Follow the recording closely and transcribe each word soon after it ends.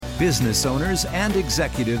business owners and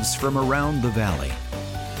executives from around the Valley.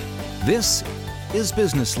 This is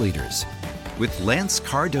Business Leaders with Lance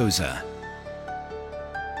Cardoza.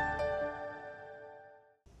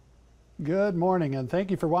 Good morning, and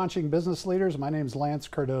thank you for watching Business Leaders. My name is Lance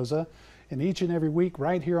Cardoza, and each and every week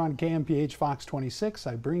right here on KMPH Fox 26,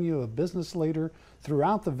 I bring you a business leader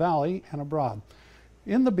throughout the Valley and abroad.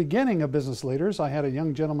 In the beginning of Business Leaders, I had a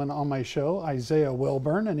young gentleman on my show, Isaiah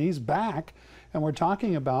Wilburn, and he's back, and we're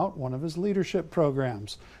talking about one of his leadership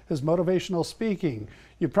programs, his motivational speaking.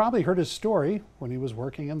 You probably heard his story when he was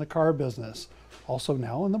working in the car business, also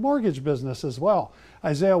now in the mortgage business as well.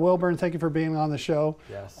 Isaiah Wilburn, thank you for being on the show.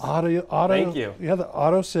 Yes. Thank you. Yeah, the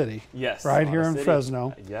Auto City. Yes. Right Auto here in City.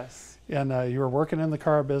 Fresno. Yes. And you were working in the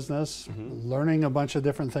car business, learning a bunch of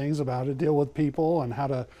different things about how to deal with people and how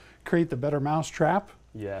to create the better mousetrap.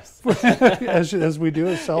 Yes. as we do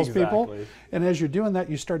as salespeople. Exactly. And as you're doing that,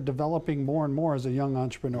 you start developing more and more as a young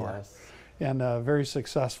entrepreneur. Yes. And very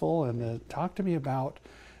successful. And talk to me about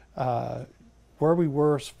where we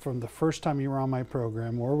were from the first time you were on my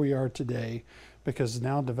program, where we are today, because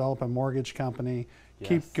now develop a mortgage company,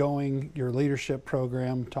 keep going your leadership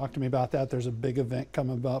program. Talk to me about that. There's a big event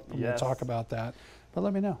coming up, and we'll talk about that. But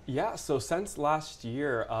let me know. Yeah, so since last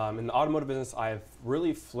year, in the automotive business, I've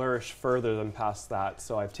really flourished further than past that.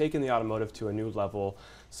 So I've taken the automotive to a new level.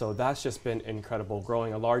 So that's just been incredible,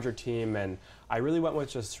 growing a larger team. And I really went with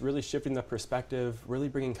just really shifting the perspective, really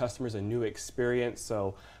bringing customers a new experience.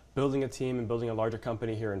 So building a team and building a larger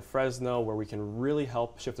company here in Fresno where we can really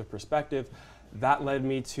help shift the perspective. That led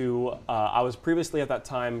me to, I was previously at that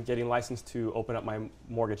time getting licensed to open up my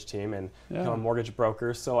mortgage team and become a mortgage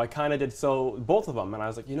broker. So I kind of did both of them. And I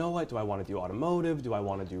was like, you know what, do I want to do automotive? Do I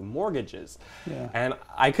want to do mortgages? Yeah. And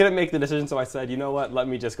I couldn't make the decision. So I said, you know what, let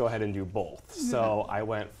me just go ahead and do both. Yeah. So I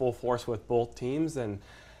went full force with both teams. And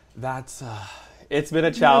that's, it's been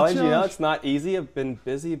a challenge. You know, it's not easy. I've been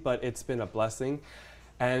busy, but it's been a blessing.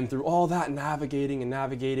 And through all that navigating,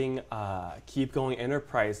 Keep Going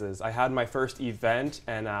Enterprises, I had my first event,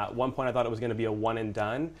 and at one point I thought it was going to be a one and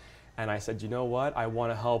done. And I said, you know what, I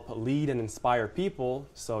want to help lead and inspire people.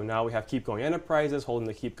 So now we have Keep Going Enterprises holding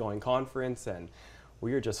the Keep Going conference, and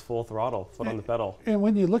we are just full throttle, foot on the pedal. And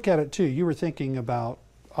when you look at it too, you were thinking about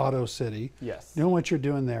Auto City, doing what you're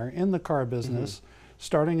doing there in the car business,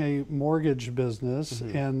 starting a mortgage business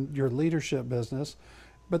and your leadership business.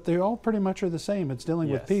 But they all pretty much are the same. It's dealing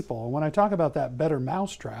with people. And when I talk about that better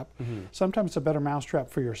mousetrap, sometimes it's a better mousetrap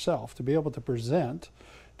for yourself to be able to present,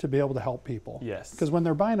 to be able to help people. Yes. Because when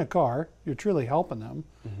they're buying a car, you're truly helping them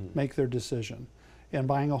make their decision. And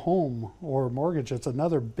buying a home or a mortgage, it's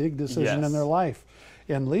another big decision in their life.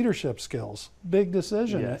 And leadership skills, big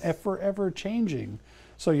decision, forever changing.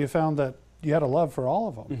 So you found that you had a love for all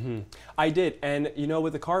of them. I did. And you know,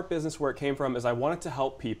 with the car business, where it came from is I wanted to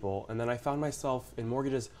help people. And then I found myself in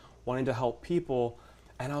mortgages wanting to help people.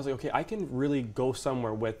 And I was like, okay, I can really go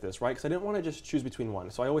somewhere with this, right? Because I didn't want to just choose between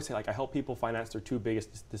one. So I always say, like, I help people finance their two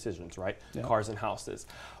biggest decisions, right? Cars and houses.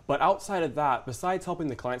 But outside of that, besides helping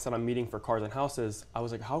the clients that I'm meeting for cars and houses, I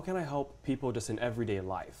was like, how can I help people just in everyday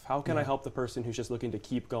life? How can I help the person who's just looking to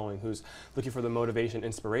keep going, who's looking for the motivation,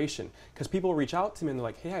 inspiration? Because people reach out to me and they're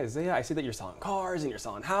like, hey, Isaiah, I see that you're selling cars and you're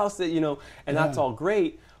selling houses, you know, and that's all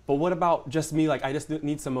great. But what about just me? Like, I just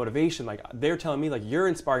need some motivation. Like, they're telling me, like, you're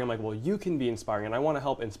inspiring. I'm like, well, you can be inspiring, and I want to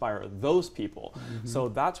help inspire those people. So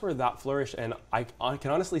that's where that flourished, and I can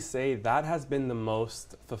honestly say that has been the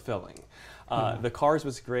most fulfilling. The cars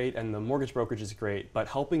was great, and the mortgage brokerage is great, but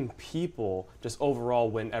helping people just overall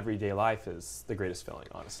win everyday life is the greatest feeling,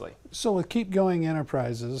 honestly. So with Keep Going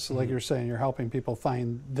Enterprises, like you're saying, you're helping people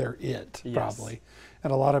find their it, probably.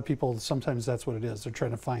 And a lot of people, sometimes that's what it is. They're trying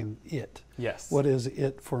to find it. Yes. What is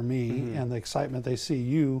it for me? And the excitement they see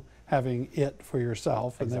you having it for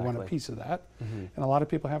yourself, and they want a piece of that. And a lot of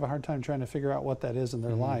people have a hard time trying to figure out what that is in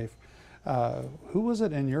their life. Who was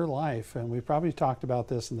it in your life, and we've probably talked about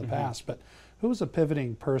this in the past, but who was a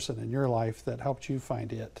pivoting person in your life that helped you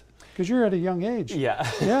find it? Because you're at a young age.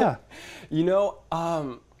 Yeah. You know,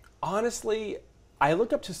 honestly, I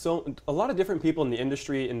look up to a lot of different people in the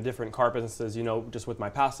industry, in different car businesses, you know, just with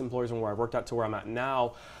my past employers and where I worked at to where I'm at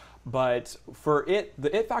now. But the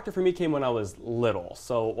it factor for me came when I was little.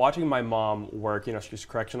 So watching my mom work, you know, she's a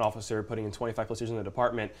correction officer, putting in 25 plus years in the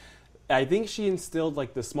department. I think she instilled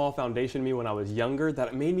like the small foundation in me when I was younger that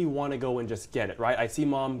it made me want to go and just get it, right? I see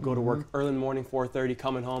mom go to work early in the morning, 4:30,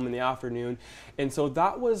 coming home in the afternoon. And so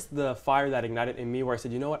that was the fire that ignited in me where I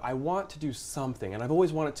said, you know what, I want to do something, and I've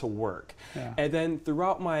always wanted to work. And then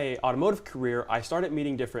throughout my automotive career, I started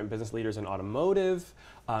meeting different business leaders in automotive,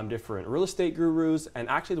 different real estate gurus, and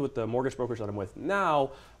actually with the mortgage brokerage that I'm with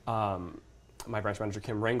now, my branch manager,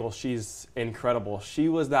 Kim Rangel, she's incredible. She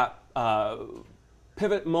was that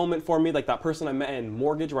pivot moment for me, like that person I met in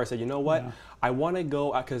mortgage where I said, you know what, I want to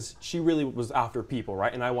go, because she really was after people,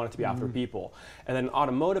 right? And I wanted to be after people. And then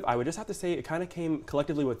automotive, I would just have to say it kind of came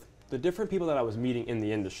collectively with the different people that I was meeting in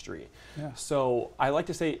the industry. So I like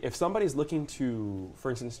to say, if somebody's looking to, for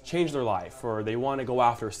instance, change their life, or they want to go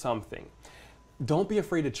after something, don't be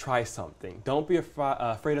afraid to try something. Don't be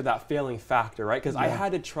afraid of that failing factor, right? Because I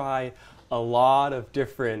had to try a lot of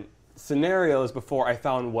different scenarios before I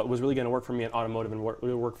found what was really going to work for me in automotive and what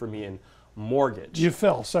would work for me in mortgage. You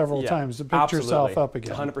fell several times to pick yourself up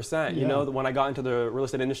again. 100%. You know, when I got into the real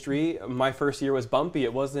estate industry, my first year was bumpy.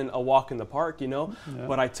 It wasn't a walk in the park, you know,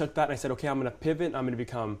 but I took that and I said, okay, I'm going to pivot. I'm going to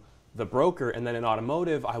become the broker. And then in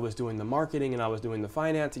automotive, I was doing the marketing and I was doing the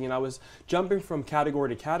financing and I was jumping from category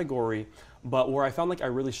to category. But where I found like I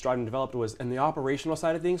really strived and developed was in the operational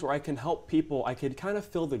side of things, where I can help people. I could kind of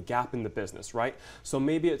fill the gap in the business, right? So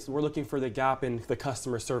maybe we're looking for the gap in the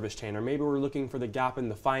customer service chain, or maybe we're looking for the gap in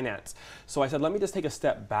the finance. So I said, let me just take a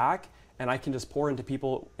step back and I can just pour into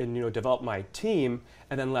people and, you know, develop my team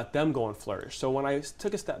and then let them go and flourish. So when I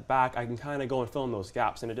took a step back, I can kind of go and fill in those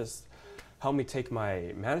gaps, and it just helped me take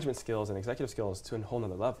my management skills and executive skills to a whole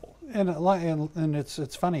nother level. And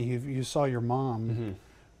it's funny, you saw your mom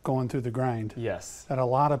going through the grind. Yes. That a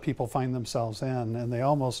lot of people find themselves in, and they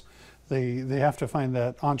almost, they have to find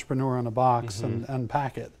that entrepreneur in a box and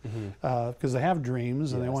unpack it, because they have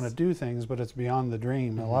dreams and they want to do things, but it's beyond the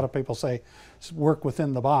dream. A lot of people say work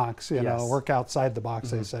within the box, you know, work outside the box,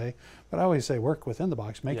 they say. But I always say work within the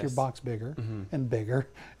box, make your box bigger and bigger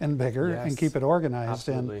and bigger, and keep it organized.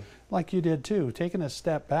 And like you did too, taking a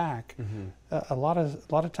step back. A lot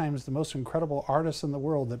of times the most incredible artists in the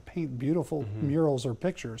world that paint beautiful murals or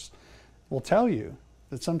pictures will tell you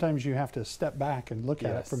that sometimes you have to step back and look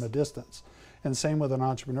at it from a distance. And same with an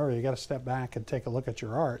entrepreneur, you got to step back and take a look at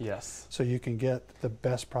your art, so you can get the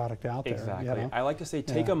best product out there. Exactly. You know? I like to say,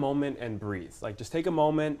 take a moment and breathe. Like, just take a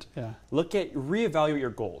moment, reevaluate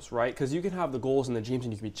your goals, right? Because you can have the goals and the dreams,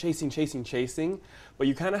 and you can be chasing, but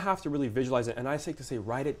you kind of have to really visualize it. And I like to say,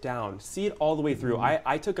 write it down, see it all the way through.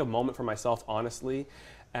 I took a moment for myself, honestly,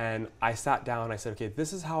 and I sat down and I said, okay,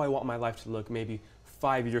 this is how I want my life to look maybe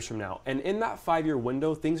 5 years from now. And in that 5-year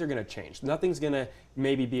window, things are going to change. Nothing's going to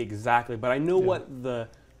maybe be exactly, but I knew what the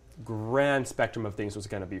grand spectrum of things was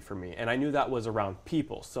going to be for me. And I knew that was around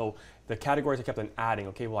people. So the categories I kept on adding,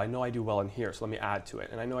 okay, well, I know I do well in here, so let me add to it.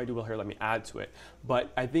 And I know I do well here, let me add to it.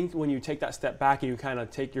 But I think when you take that step back and you kind of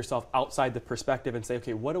take yourself outside the perspective and say,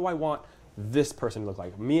 okay, what do I want this person to look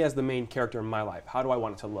like? Me as the main character in my life, how do I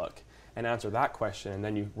want it to look? And answer that question, and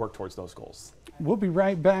then you work towards those goals. We'll be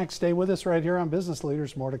right back. Stay with us right here on Business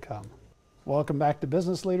Leaders. More to come. Welcome back to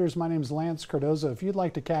Business Leaders. My name is Lance Cardoza. If you'd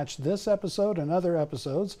like to catch this episode and other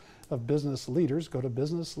episodes of Business Leaders, go to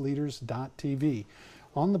businessleaders.tv.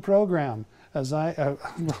 On the program, as I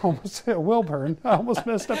almost said Wilburn, I almost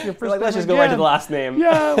messed up your first name. Let's just go right to the last name.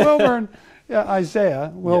 Yeah, Wilburn. Yeah,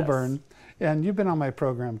 Isaiah Wilburn. And you've been on my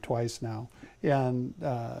program twice now. And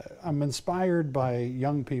I'm inspired by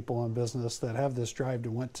young people in business that have this drive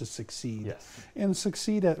to want to succeed and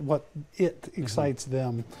succeed at what excites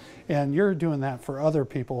them. And you're doing that for other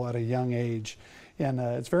people at a young age. And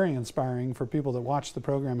it's very inspiring for people that watch the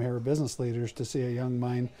program here at Business Leaders to see a young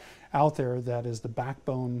mind out there that is the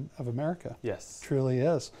backbone of America. Yes. Truly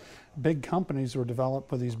is. Big companies were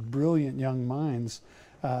developed with these brilliant young minds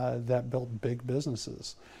that built big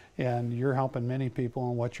businesses. And you're helping many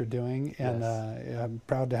people in what you're doing, and I'm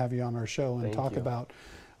proud to have you on our show and talk about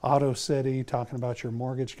Auto City, talking about your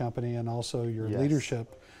mortgage company, and also your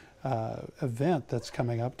leadership event that's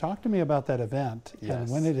coming up. Talk to me about that event and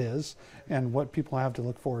when it is and what people have to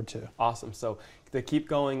look forward to. Awesome. So the Keep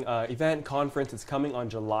Going event conference is coming on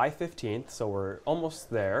July 15th, so we're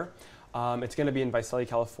almost there. It's going to be in Visalia,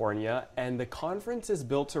 California, and the conference is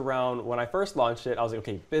built around, when I first launched it, I was like,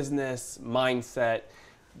 okay, business, mindset,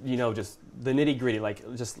 you know, just the nitty gritty,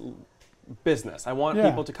 like just business. I want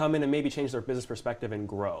people to come in and maybe change their business perspective and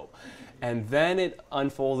grow. And then it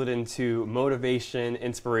unfolded into motivation,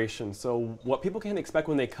 inspiration. So what people can expect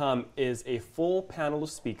when they come is a full panel of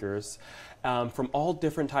speakers from all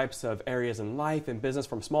different types of areas in life and business,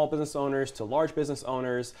 from small business owners to large business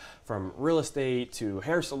owners, from real estate to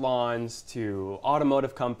hair salons to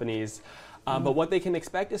automotive companies. But what they can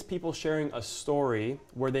expect is people sharing a story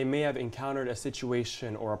where they may have encountered a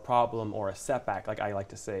situation or a problem or a setback, like I like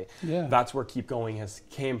to say. That's where Keep Going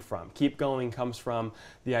came from. Keep Going comes from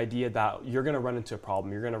the idea that you're going to run into a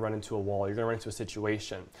problem, you're going to run into a wall, you're going to run into a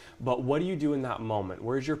situation. But what do you do in that moment?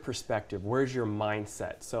 Where's your perspective? Where's your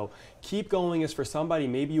mindset? So Keep going is for somebody,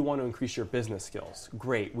 maybe you want to increase your business skills.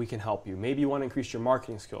 Great, we can help you. Maybe you want to increase your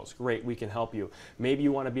marketing skills. Great, we can help you. Maybe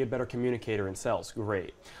you want to be a better communicator in sales.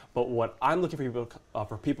 Great. But what I'm looking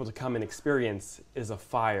for people to come and experience is a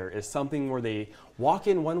fire, is something where they walk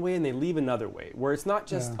in one way and they leave another way, where it's not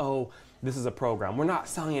just, oh, this is a program. We're not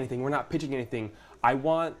selling anything. We're not pitching anything.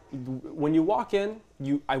 When you walk in,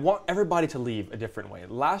 I want everybody to leave a different way.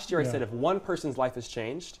 Last year I said if one person's life has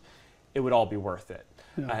changed, it would all be worth it.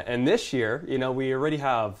 Yeah. And this year, we already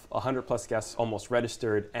have 100 plus guests almost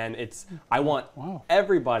registered, and I want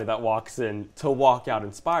everybody that walks in to walk out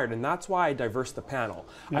inspired, and that's why I diverse the panel.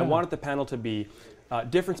 Yeah. I wanted the panel to be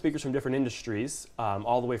different speakers from different industries,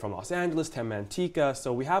 all the way from Los Angeles to Manteca.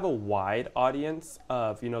 So we have a wide audience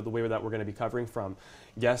of, the way that we're going to be covering from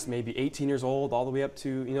guests maybe 18 years old all the way up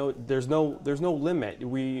to, there's no limit.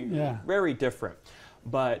 Very different.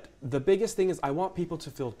 But the biggest thing is I want people to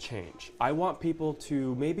feel change. I want people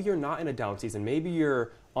to, maybe you're not in a down season. Maybe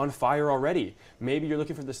you're on fire already. Maybe you're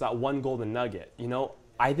looking for that one golden nugget.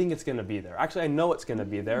 I think it's going to be there. Actually, I know it's going to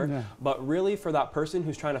be there. Yeah. But really for that person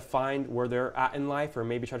who's trying to find where they're at in life or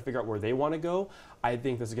maybe try to figure out where they want to go, I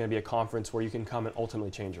think this is going to be a conference where you can come and ultimately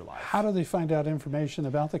change your life. How do they find out information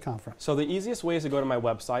about the conference? So the easiest way is to go to my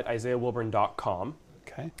website, IsaiahWilburn.com.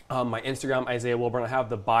 Okay. My Instagram, Isaiah Wilburn. I have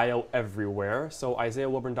the bio everywhere. So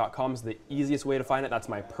IsaiahWilburn.com is the easiest way to find it. That's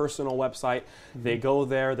my personal website. Mm-hmm. They go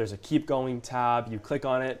there. There's a Keep Going tab. You click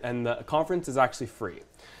on it, and the conference is actually free.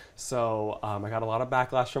 So I got a lot of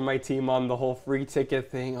backlash from my team on the whole free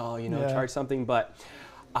ticket thing. Charge something. But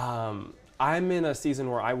I'm in a season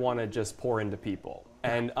where I want to just pour into people.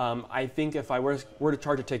 And I think if I were to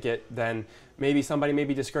charge a ticket, then maybe somebody may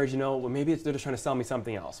be discouraged, maybe they're just trying to sell me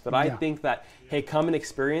something else. But I think that, hey, come and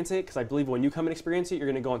experience it, because I believe when you come and experience it, you're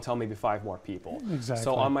going to go and tell maybe 5 more people. Exactly.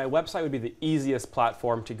 So on my website would be the easiest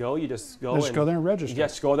platform to go. You just go there and register.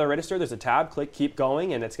 Yes, go there and register. There's a tab, click Keep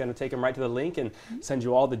Going, and it's going to take them right to the link and send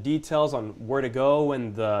you all the details on where to go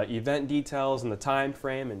and the event details and the time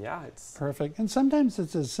frame. And it's perfect. And sometimes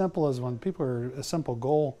it's as simple as when people are a simple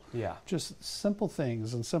goal. Yeah. Just simple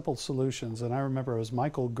things and simple solutions. And I remember it was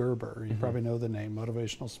Michael Gerber. You probably know the name,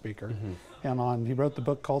 motivational speaker. And he wrote the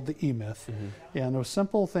book called The E-Myth. And a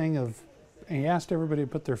simple thing and he asked everybody to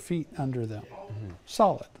put their feet under them.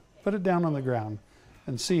 Solid. Put it down on the ground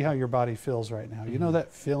and see how your body feels right now. You know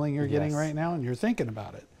that feeling you're getting right now, and you're thinking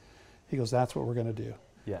about it. He goes, that's what we're going to do.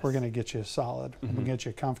 Yes. We're going to get you solid. We're going to get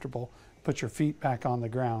you comfortable. Put your feet back on the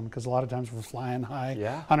ground, because a lot of times we're flying high,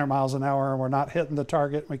 100 miles an hour, and we're not hitting the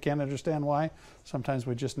target. We can't understand why. Sometimes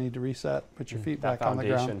we just need to reset, put your feet back on the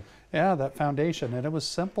ground. Yeah, that foundation. And it was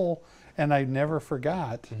simple, and I never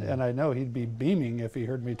forgot. And I know he'd be beaming if he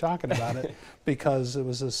heard me talking about it, because it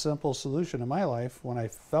was a simple solution in my life. When I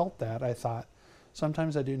felt that, I thought,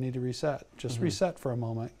 sometimes I do need to reset. Just reset for a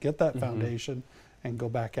moment, get that foundation, and go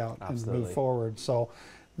back out and move forward. So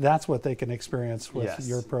that's what they can experience with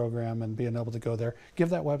your program and being able to go there. Give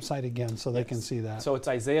that website again so they can see that. So it's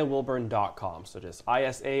IsaiahWilburn.com. So just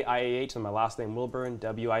ISAIAH and my last name Wilburn,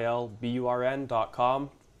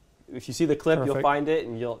 WILBURN.com. If you see the clip, you'll find it,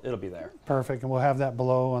 and it'll be there. Perfect, and we'll have that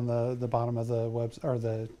below on the bottom of the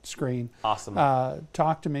the screen. Awesome.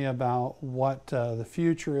 Talk to me about what the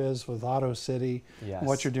future is with Auto City, and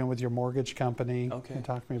what you're doing with your mortgage company. Okay. And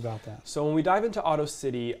talk to me about that. So when we dive into Auto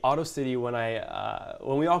City,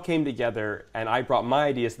 when we all came together and I brought my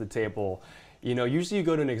ideas to the table, usually you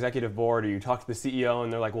go to an executive board or you talk to the CEO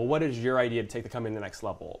and they're like, well, what is your idea to take the company to the next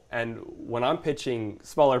level? And when I'm pitching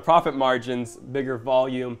smaller profit margins, bigger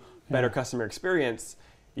volume, better customer experience,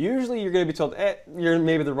 usually you're going to be told, you're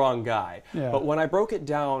maybe the wrong guy. Yeah. But when I broke it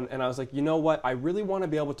down and I was like, you know what, I really want to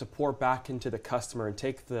be able to pour back into the customer and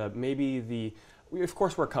take of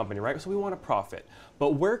course we're a company, right? So we want to profit.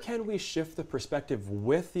 But where can we shift the perspective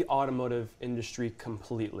with the automotive industry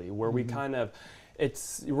completely, where we kind of,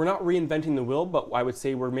 we're not reinventing the wheel, but I would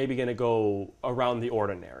say we're maybe going to go around the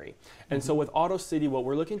ordinary. And so with Auto City, what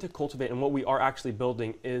we're looking to cultivate and what we are actually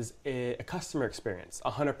building is a customer experience,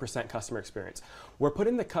 100% customer experience. We're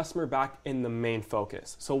putting the customer back in the main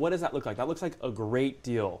focus. So what does that look like? That looks like a great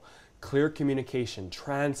deal, clear communication,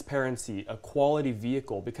 transparency, a quality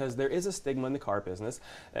vehicle, because there is a stigma in the car business,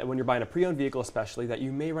 when you're buying a pre-owned vehicle especially, that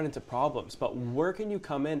you may run into problems. But where can you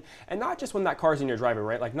come in, and not just when that car's in your driving,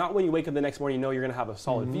 right? Like not when you wake up the next morning, you're going to have a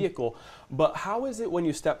solid vehicle, but how is it when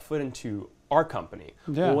you step foot into our company?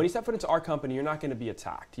 Yeah. Well, when you step foot into our company, you're not going to be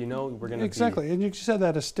attacked. We're going to exactly. And you said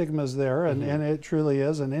that a stigma is there, and it truly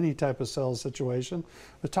is in any type of sales situation.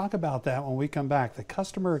 But talk about that when we come back. The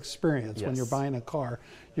customer experience when you're buying a car,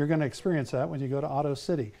 you're going to experience that when you go to Auto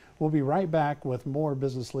City. We'll be right back with more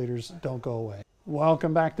Business Leaders. Don't go away.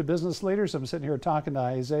 Welcome back to Business Leaders. I'm sitting here talking to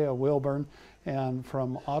Isaiah Wilburn and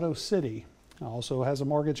from Auto City. Also has a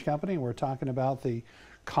mortgage company. We're talking about the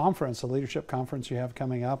conference, the leadership conference you have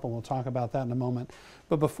coming up, and we'll talk about that in a moment.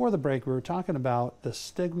 But before the break, we were talking about the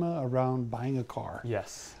stigma around buying a car.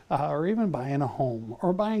 Yes. Or even buying a home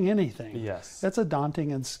or buying anything. Yes. It's a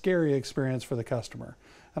daunting and scary experience for the customer.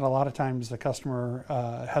 And a lot of times the customer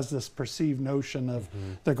has this perceived notion of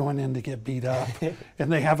they're going in to get beat up and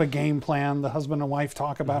they have a game plan. The husband and wife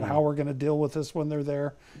talk about how we're going to deal with this when they're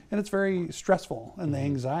there. And it's very stressful and the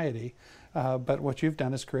anxiety. But what you've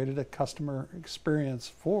done is created a customer experience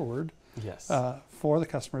forward for the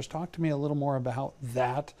customers. Talk to me a little more about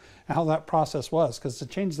that, how that process was, because to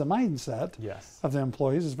change the mindset of the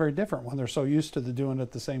employees is very different when they're so used to doing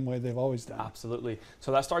it the same way they've always done. Absolutely.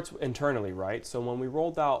 So that starts internally, right? So when we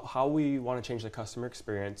rolled out how we want to change the customer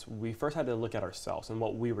experience, we first had to look at ourselves and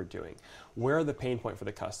what we were doing. Where are the pain point for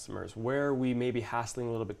the customers? Where are we maybe hassling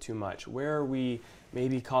a little bit too much? Where are we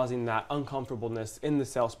maybe causing that uncomfortableness in the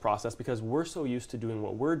sales process because we're so used to doing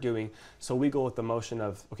what we're doing, so we go with the motion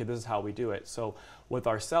of, okay, this is how we do it. So with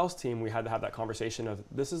our sales team, we had to have that conversation of,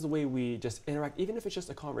 this is the way we just interact, even if it's just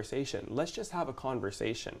a conversation. Let's just have a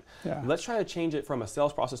conversation. Let's try to change it from a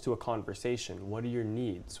sales process to a conversation. What are your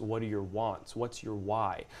needs? What are your wants? What's your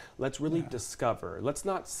why? Let's really discover. Let's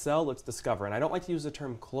not sell, let's discover. And I don't like to use the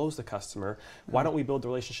term close the customer. Why don't we build the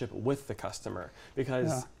relationship with the customer?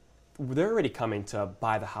 Because they're already coming to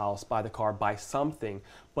buy the house, buy the car, buy something,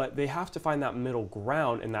 but they have to find that middle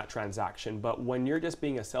ground in that transaction. But when you're just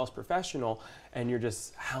being a sales professional and you're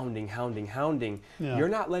just hounding, you're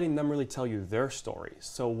not letting them really tell you their story.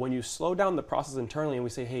 So when you slow down the process internally and we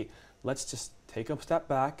say, hey, let's just take a step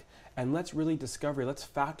back and let's really discover, let's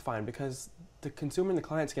fact find, because the consumer and the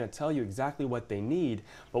client's going to tell you exactly what they need,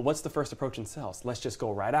 but what's the first approach in sales? Let's just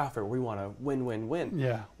go right after it. We want to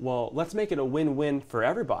win. Well, let's make it a win-win for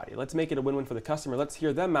everybody. Let's make it a win-win for the customer. Let's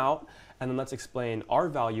hear them out, and then let's explain our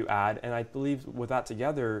value add. And I believe with that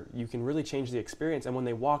together, you can really change the experience. And when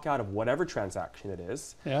they walk out of whatever transaction it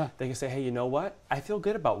is, they can say, hey, you know what? I feel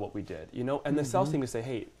good about what we did. You know, and the sales team can say,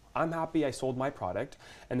 hey, I'm happy I sold my product,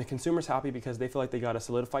 and the consumer's happy because they feel like they got a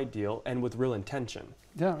solidified deal and with real intention.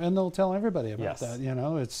 Yeah, and they'll tell everybody about that. You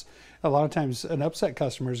know, it's a lot of times an upset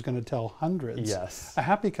customer is going to tell hundreds. A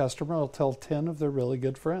happy customer will tell 10 of their really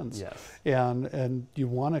good friends. And you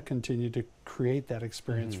want to continue to create that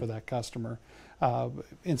experience for that customer.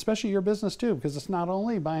 Especially your business too, because it's not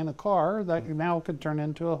only buying a car that now could turn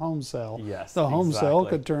into a home sale. The home sale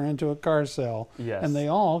could turn into a car sale. And they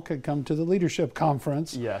all could come to the leadership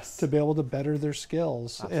conference to be able to better their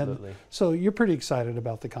skills. And so you're pretty excited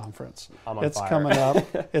about the conference. It's coming up.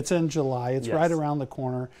 It's in July. It's right around the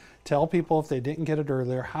corner. Tell people if they didn't get it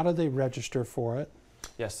earlier, how do they register for it?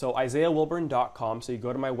 Yes, so IsaiahWilburn.com. So you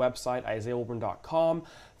go to my website, IsaiahWilburn.com.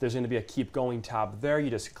 There's going to be a Keep Going tab there. You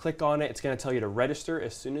just click on it. It's going to tell you to register.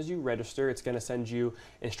 As soon as you register, it's going to send you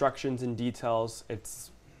instructions and details. It's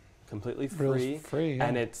completely free,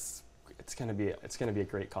 and it's going to be a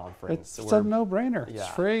great conference. It's a no-brainer. It's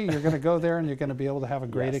free. You're going to go there and you're going to be able to have a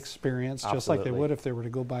great experience, just like they would if they were to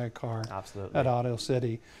go buy a car at Auto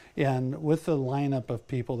City. And with the lineup of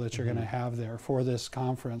people that you're going to have there for this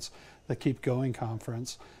conference, the Keep Going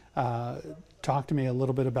conference, talk to me a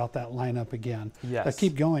little bit about that lineup again. The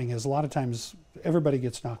Keep Going is a lot of times everybody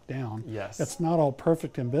gets knocked down. It's not all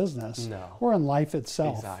perfect in business or in life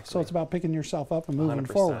itself. So it's about picking yourself up and moving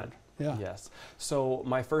 100%. Forward. So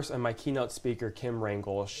my keynote speaker, Kim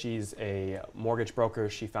Rangel, she's a mortgage broker.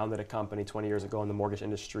 She founded a company 20 years ago in the mortgage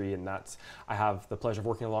industry, and I have the pleasure of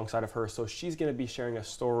working alongside of her. So she's going to be sharing a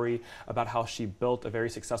story about how she built a very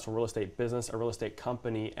successful real estate business, a real estate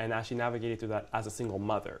company, and as she navigated through that as a single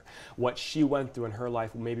mother, what she went through in her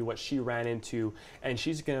life, maybe what she ran into, and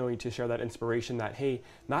she's going to share that inspiration that, hey,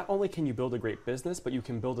 not only can you build a great business, but you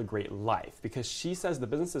can build a great life, because she says the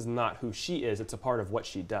business is not who she is, it's a part of what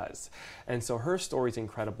she does. And so her story is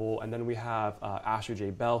incredible. And then we have Asher J.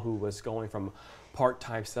 Bell, who was going from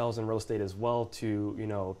part-time sales in real estate as well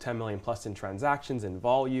to 10 million plus in transactions and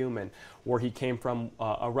volume, and where he came from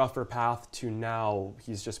a rougher path to now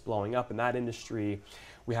he's just blowing up in that industry.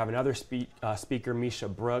 We have another speaker, Misha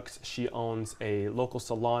Brooks. She owns a local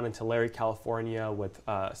salon in Tulare, California with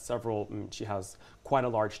she has quite a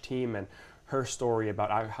large team, and her story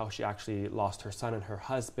about how she actually lost her son and her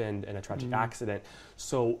husband in a tragic accident.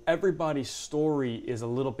 So everybody's story is a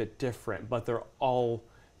little bit different, but they're all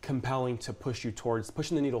compelling to pushing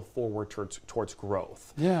the needle forward towards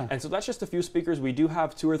growth. And so that's just a few speakers. We do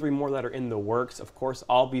have 2 or 3 more that are in the works. Of course,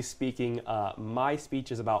 I'll be speaking. My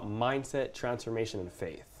speech is about mindset, transformation, and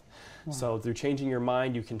faith. So through changing your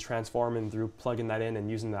mind, you can transform, and through plugging that in and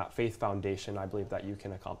using that faith foundation, I believe that you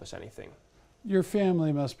can accomplish anything. Your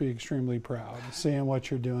family must be extremely proud seeing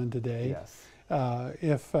what you're doing today. Yes.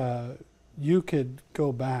 If you could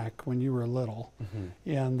go back when you were little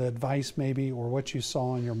and the advice maybe or what you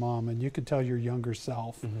saw in your mom, and you could tell your younger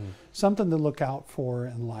self something to look out for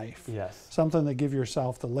in life, Yes. something to give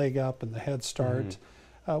yourself the leg up and the head start,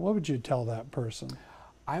 what would you tell that person?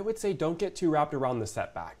 I would say don't get too wrapped around the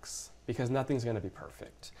setbacks, because nothing's going to be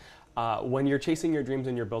perfect. When you're chasing your dreams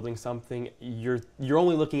and you're building something, you're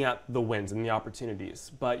only looking at the wins and the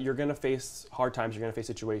opportunities, but you're going to face hard times, you're going to face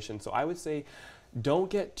situations. So I would say don't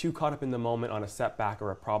get too caught up in the moment on a setback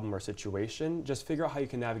or a problem or situation. Just figure out how you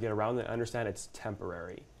can navigate around it and understand it's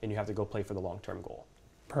temporary, and you have to go play for the long-term goal.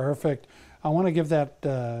 Perfect. I want to give that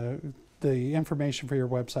the information for your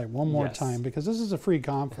website one more time, because this is a free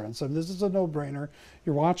conference and this is a no-brainer.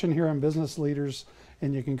 You're watching here on Business Leaders,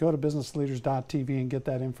 and you can go to businessleaders.tv and get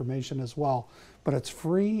that information as well. But it's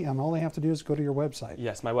free, and all they have to do is go to your website.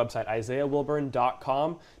 Yes, my website,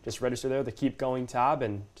 isaiahwilburn.com. Just register there, the Keep Going tab,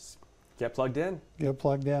 and just get plugged in. Get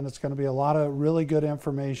plugged in. It's going to be a lot of really good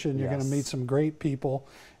information. You're going to meet some great people.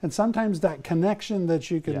 And sometimes that connection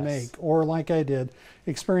that you can make, or like I did,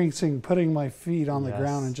 experiencing putting my feet on the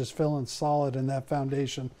ground and just feeling solid in that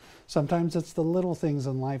foundation. Sometimes it's the little things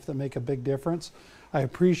in life that make a big difference. I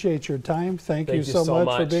appreciate your time. Thank you so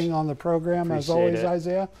much for being on the program, as always,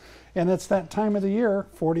 Isaiah. And it's that time of the year,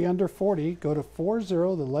 40 Under 40. Go to 40,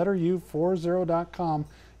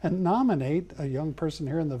 and nominate a young person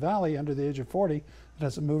here in the Valley under the age of 40 that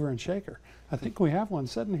has a mover and shaker. I think we have one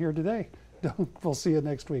sitting here today. We'll see you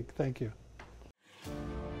next week. Thank you.